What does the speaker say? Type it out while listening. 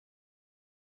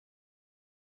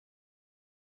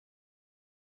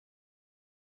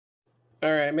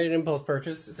Alright, I made an impulse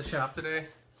purchase at the shop today.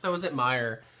 So I was at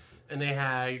Meijer, and they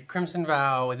had Crimson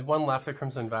Vow, and one left of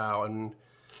Crimson Vow, and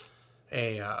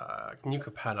a new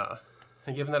Capenna.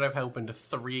 And given that I've opened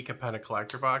 3 Capenna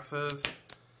collector boxes,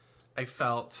 I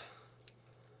felt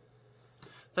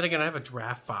that again I have a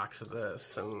draft box of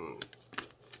this, and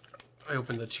I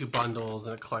opened the 2 bundles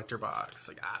in a collector box.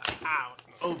 Like,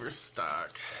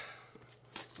 overstock.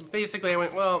 Basically, I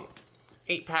went, well,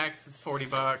 8 packs is 40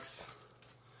 bucks.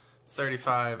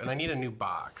 35, and I need a new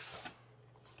box.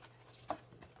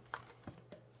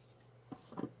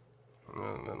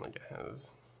 And then like it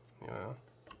has, you know,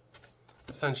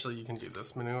 essentially you can do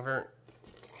this maneuver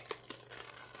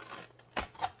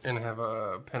and have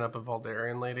a pin up a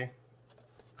Voldarian lady.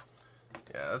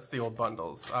 Yeah, that's the old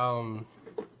bundles,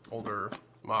 older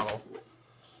model.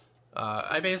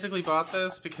 I basically bought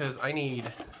this because I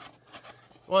need,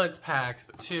 well, it's packs,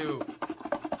 but 2,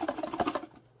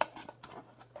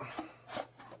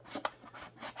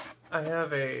 I have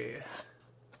the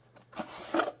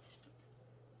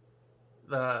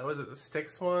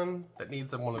sticks one that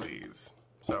needs one of these.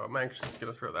 So I'm actually just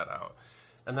gonna throw that out.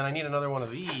 And then I need another one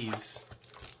of these.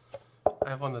 I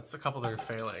have one that's a couple that are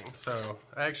failing. So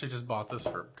I actually just bought this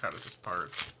for kind of just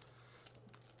parts.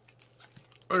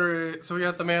 Alright, so we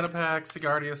got the mana packs, the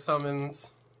Guardia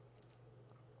summons.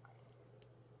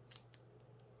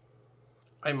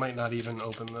 I might not even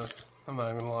open this. I'm not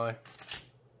even gonna lie.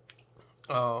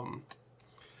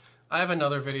 I have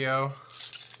another video,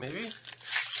 maybe?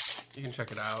 You can check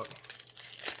it out.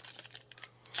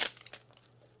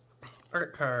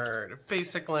 Art card,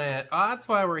 basic land. Oh, that's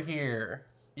why we're here.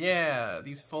 Yeah,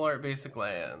 these full art basic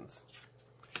lands.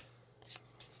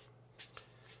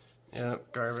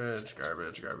 Yep, garbage,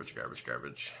 garbage, garbage, garbage,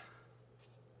 garbage.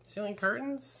 Ceiling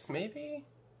curtains, maybe?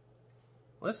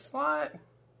 List slot?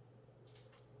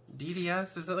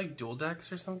 DDS, is that like dual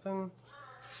decks or something?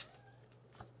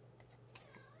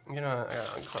 You know, I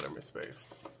gotta unclutter my space.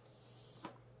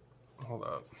 Hold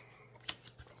up.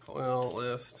 Foil,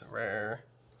 list, rare,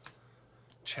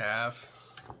 chaff.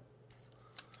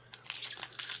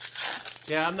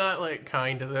 Yeah, I'm not like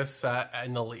kind to this set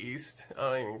in the least. I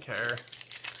don't even care.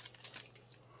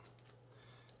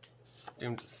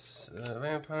 Doomed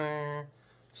Vampire,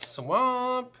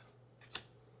 Swamp,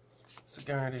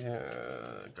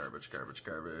 Sigardia, garbage, garbage,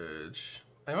 garbage.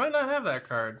 I might not have that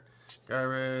card.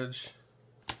 Garbage.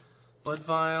 Blood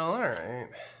Vial, alright.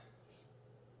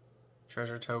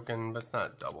 Treasure Token, but it's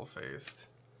not double-faced.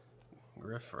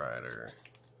 Griff Rider.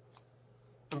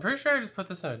 I'm pretty sure I just put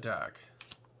this in a deck.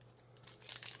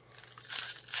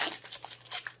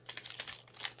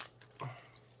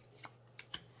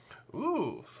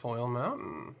 Ooh, Foil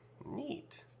Mountain.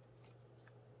 Neat.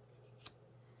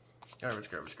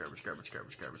 Garbage, garbage, garbage, garbage,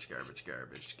 garbage, garbage, garbage,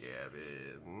 garbage,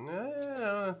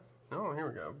 garbage. Oh, here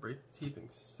we go. Break the Teeping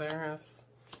Seraph.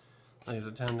 Ladies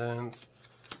Attendants,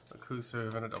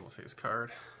 Occlusive, and a double face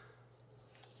card.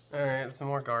 Alright, some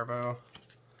more Garbo.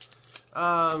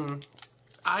 I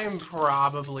am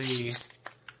probably...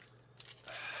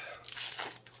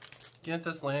 Get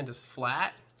this land is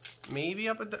flat. Maybe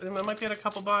up it might be at a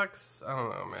couple bucks. I don't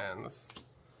know, man.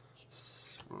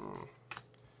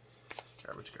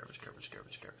 Garbage, garbage, garbage,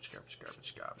 garbage, garbage, garbage,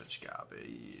 garbage, garbage,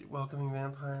 garbage. Welcoming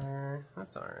Vampire.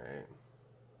 That's alright.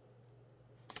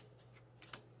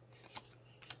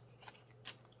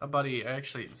 A buddy, I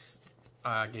actually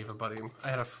gave a buddy, I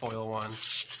had a foil one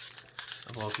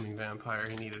of Welcoming Vampire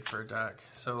he needed for a deck.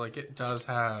 So, like, it does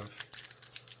have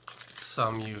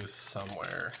some use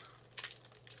somewhere.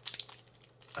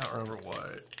 I don't remember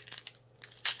what.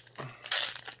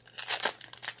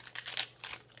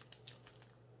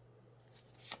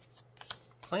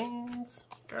 Plains,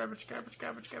 garbage, garbage,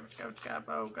 garbage, garbage, garbage,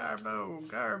 garbo, garbo,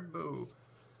 garbo.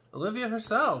 Olivia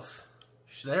herself.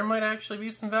 There might actually be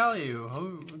some value.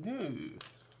 Oh,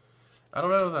 I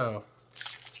don't know though.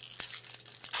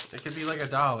 It could be like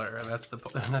 $1, and that's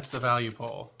the value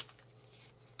poll.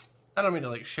 I don't mean to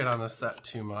like shit on this set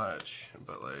too much,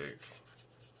 but like,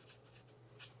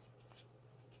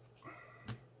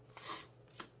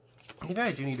 maybe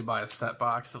I do need to buy a set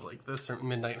box of like this or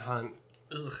Midnight Hunt.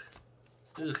 Ugh,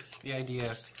 the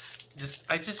idea.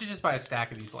 I just buy a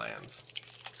stack of these lands.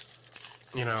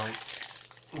 You know.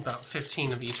 About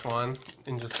 15 of each one,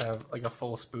 and just have like a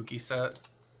full spooky set.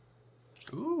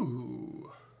 Ooh.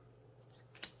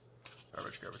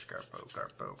 Garbage, garbage, garbo,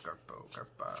 garbo, garbo,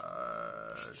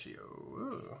 garbagio.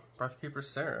 Ooh. Breathkeeper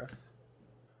Seraph.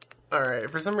 Alright,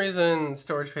 for some reason,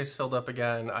 storage space filled up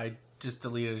again. I just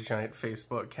deleted a giant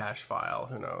Facebook cache file.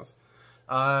 Who knows?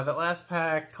 That last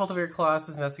pack, Cultivator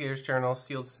Colossus, Investigator's Journal,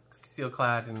 Steel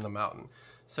Clad in the Mountain.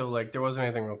 So, like, there wasn't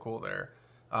anything real cool there.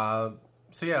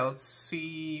 So yeah, let's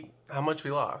see how much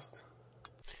we lost.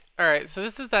 Alright, so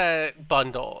this is that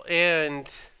bundle, and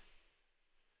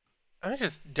I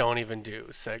just don't even do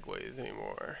segues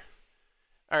anymore.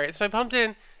 Alright, so I pumped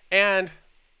in, and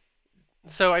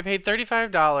so I paid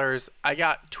 $35. I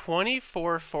got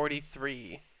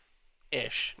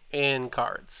 $24.43-ish in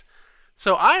cards.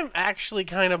 So I'm actually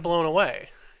kind of blown away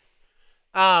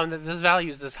that this value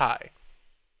is this high.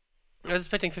 I was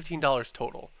spending $15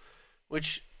 total,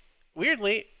 which,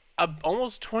 weirdly,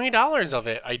 almost $20 of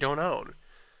it I don't own.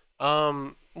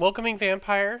 Welcoming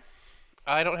Vampire.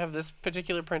 I don't have this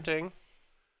particular printing.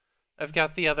 I've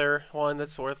got the other one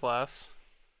that's worth less.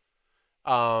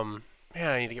 Man,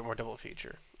 I need to get more double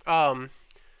feature.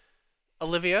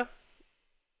 Olivia.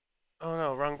 Oh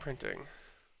no, wrong printing.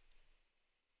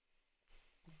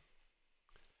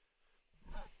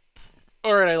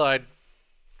 Alright, I lied.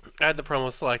 I had the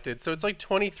promo selected. So it's like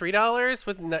 $23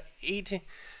 with 18.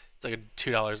 It's like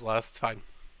 $2 less. It's fine.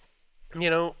 You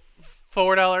know,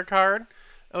 $4 card.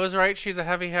 I was right. She's a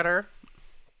heavy hitter.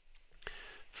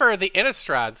 For the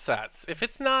Innistrad sets, if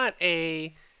it's not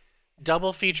a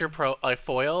double feature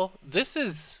foil, this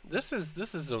is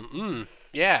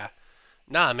yeah.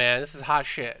 Nah, man, this is hot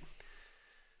shit.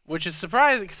 Which is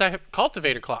surprising because I have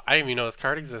Cultivator Claw. I didn't even know this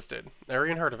card existed. Never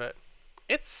even heard of it.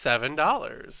 It's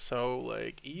 $7, so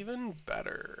like even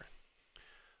better.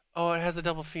 Oh, it has a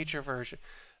double feature version.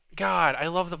 God, I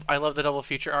love the double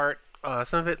feature art.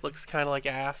 Some of it looks kind of like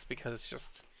ass because it's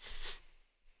just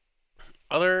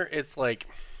it's like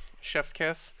chef's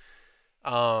kiss.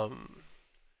 So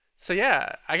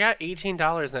yeah, I got $18 in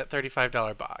that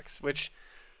 $35 box, which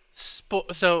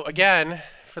so again,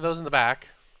 for those in the back,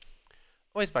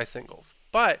 always buy singles.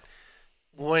 But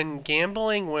when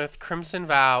gambling with Crimson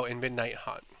Vow and Midnight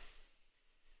Hunt,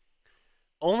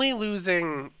 only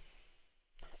losing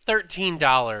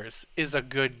 $13 is a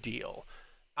good deal.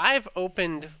 I've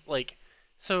opened, like,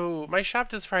 so my shop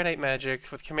does Friday Night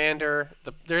Magic with Commander.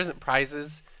 There isn't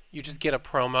prizes. You just get a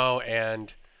promo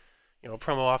and, you know, a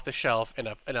promo off the shelf and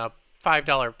a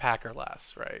 $5 pack or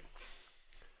less, right?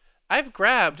 I've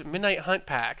grabbed Midnight Hunt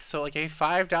packs, so like a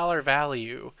 $5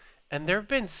 value, and there have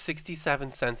been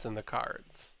 67 cents in the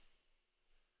cards.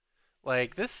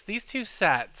 Like, these two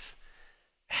sets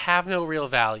have no real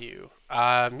value.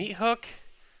 Meat Hook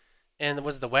and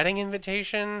was the Wedding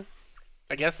Invitation.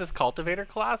 I guess this Cultivator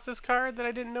Colossus card that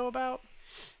I didn't know about.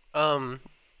 Oh,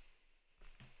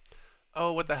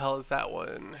 what the hell is that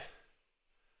one?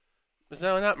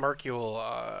 No, not Mercule.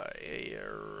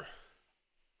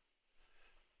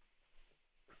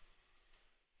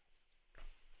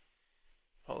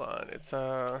 Hold on, it's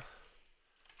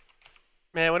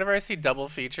man, whenever I see double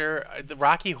feature, the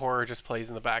Rocky Horror just plays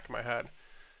in the back of my head.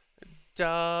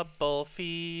 Double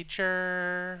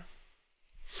feature.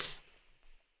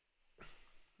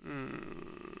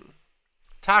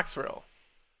 Toxrill,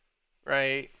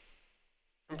 right?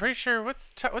 I'm pretty sure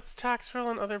what's Toxrill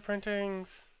in other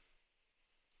printings?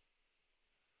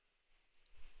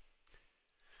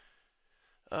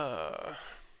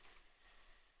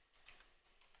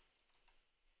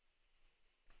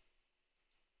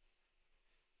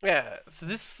 Yeah, so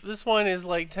this one is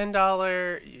like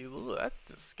 $10. That's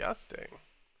disgusting.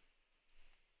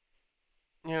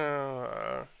 You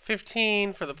know,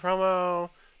 15 for the promo,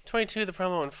 22 the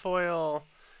promo and foil,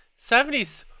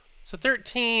 70s. So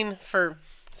 13 for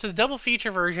the double feature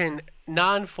version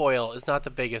non-foil is not the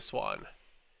biggest one,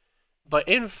 but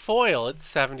in foil it's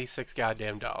 76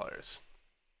 goddamn dollars.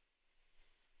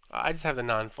 I just have the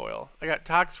non-foil. I got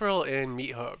Toxrill and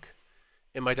Meat Hook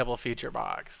in my double feature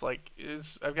box. Like,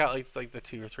 I've got like the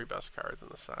 2 or 3 best cards in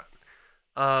the set.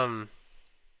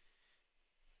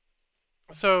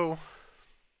 So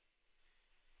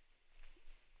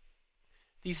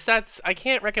these sets, I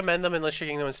can't recommend them unless you're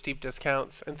getting them with steep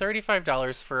discounts. And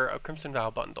 $35 for a Crimson Vow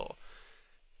bundle.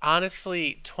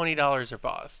 Honestly, $20 or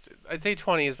bust. I'd say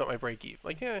 20 is about my break even.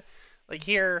 Like, yeah, like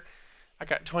here, I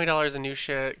got $20 in new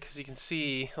shit because you can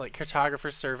see, like,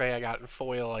 Cartographer's Survey I got in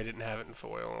foil. I didn't have it in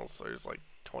foil, so there's like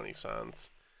 20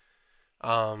 cents.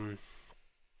 But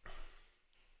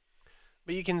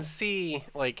you can see,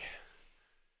 like,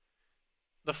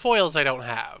 the foils I don't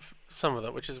have. Some of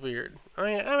them, which is weird. I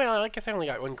mean, I guess I only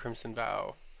got one Crimson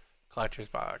Vow collector's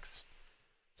box.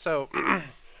 So,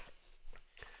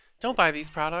 don't buy these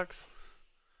products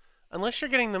unless you're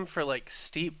getting them for, like,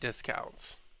 steep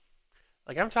discounts.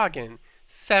 Like, I'm talking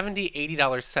 $70,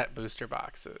 $80 set booster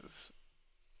boxes.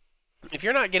 If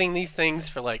you're not getting these things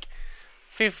for, like,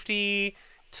 50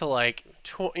 to, like,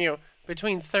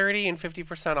 between 30 and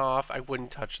 50% off, I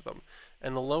wouldn't touch them.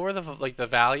 And the lower the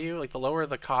value, like the lower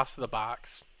the cost of the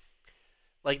box,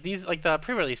 Like these, like the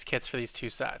pre-release kits for these two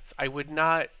sets, I would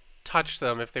not touch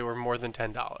them if they were more than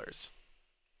 $10.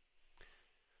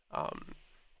 Um,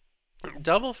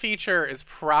 Double feature is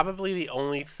probably the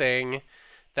only thing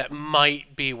that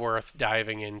might be worth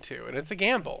diving into, and it's a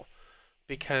gamble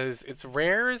because its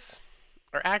rares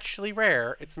are actually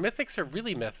rare, its mythics are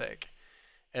really mythic,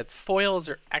 and its foils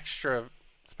are extra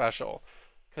special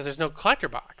because there's no collector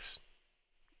box.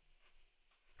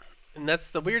 And that's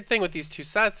the weird thing with these two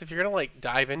sets. If you're gonna like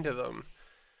dive into them,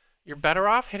 you're better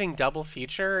off hitting double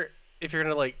feature if you're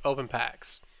gonna like open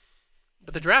packs.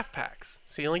 But the draft packs,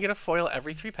 so you only get a foil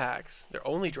every 3 packs. They're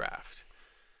only draft.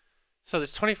 So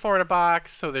there's 24 in a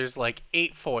box, so there's like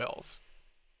 8 foils.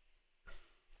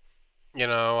 You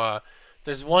know,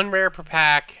 there's 1 rare per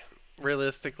pack,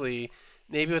 realistically.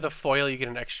 Maybe with a foil you get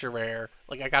an extra rare.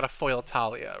 Like I got a foil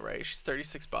Talia, right? She's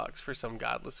 $36 for some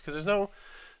godless, because there's no...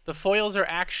 The foils are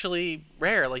actually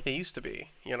rare like they used to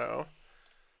be, you know?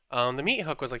 The meat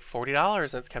hook was like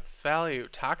 $40 and it's kept its value.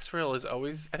 Toxrill is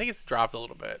always... I think it's dropped a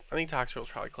little bit. I think Toxrill is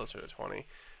probably closer to 20.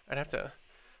 I'd have to...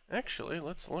 Actually,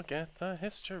 let's look at the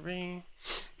history.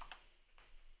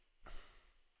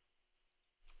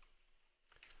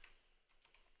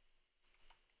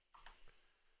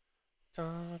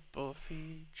 Double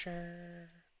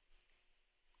feature.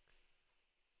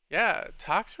 Yeah,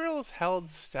 Toxrill is held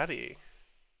steady.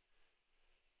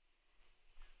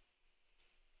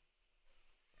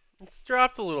 It's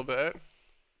dropped a little bit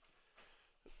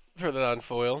for the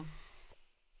non-foil.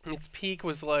 Its peak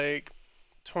was like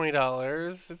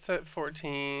 $20. It's at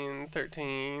 14,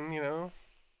 13, you know.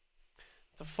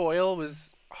 The foil was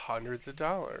hundreds of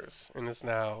dollars and is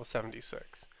now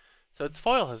 76. So its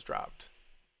foil has dropped.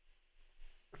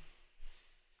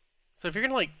 So if you're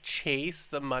gonna like chase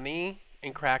the money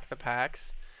and crack the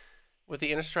packs, with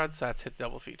the Innistrad sets, hit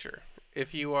double feature.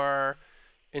 If you are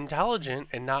intelligent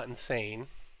and not insane,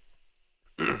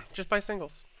 just buy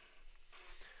singles.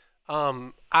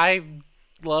 I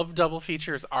love double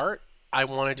features art. I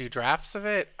want to do drafts of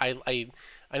it. I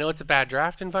know it's a bad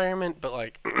draft environment, but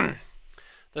like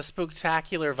the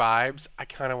spooktacular vibes, I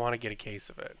kind of want to get a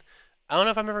case of it. I don't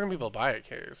know if I'm ever gonna be able to buy a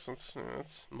case.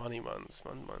 It's money muns.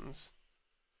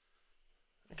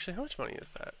 Actually, how much money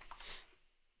is that?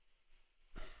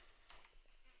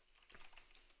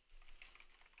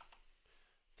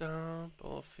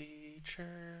 Double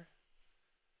feature.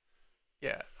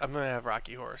 Yeah, I'm gonna have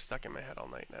Rocky Horror stuck in my head all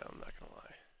night now, I'm not gonna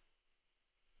lie.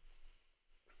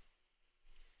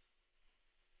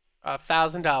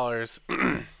 $1,000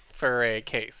 for a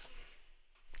case.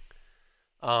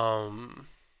 $8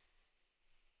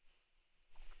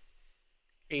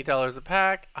 a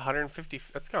pack, 150.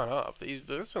 That's gone up. This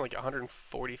has been like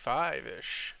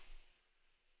 145-ish.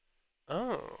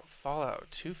 Oh, Fallout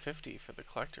 250 for the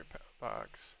collector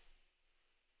box.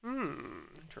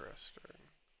 Interesting.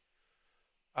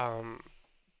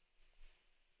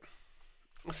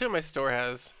 Let's see what my store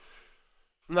has.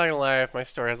 I'm not gonna lie, if my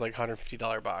store has like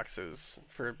 $150 boxes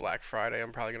for Black Friday,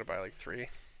 I'm probably gonna buy like 3.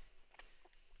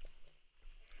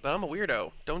 But I'm a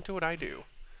weirdo. Don't do what I do.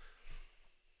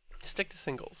 Stick to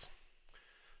singles.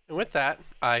 And with that,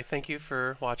 I thank you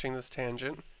for watching this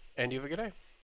tangent, and you have a good day.